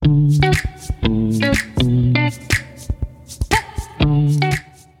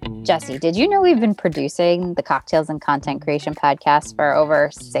Jesse, did you know we've been producing the Cocktails and Content Creation podcast for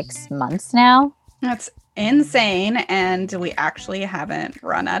over 6 months now? That's insane. And we actually haven't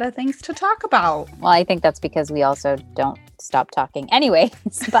run out of things to talk about. Well, I think that's because we also don't stop talking anyways,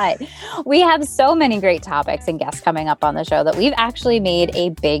 but we have so many great topics and guests coming up on the show that we've actually made a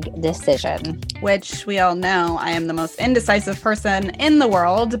big decision. Which we all know I am the most indecisive person in the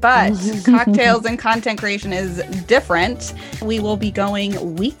world, but Cocktails and Content Creation is different. We will be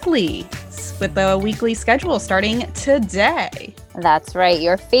going weekly with the weekly schedule starting today. That's right.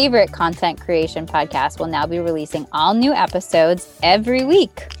 Your favorite content creation podcast will now be releasing all new episodes every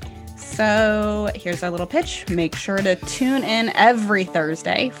week. So here's our little pitch. Make sure to tune in every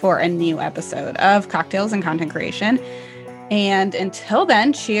Thursday for a new episode of Cocktails and Content Creation. And until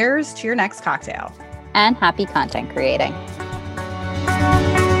then, cheers to your next cocktail. And happy content creating.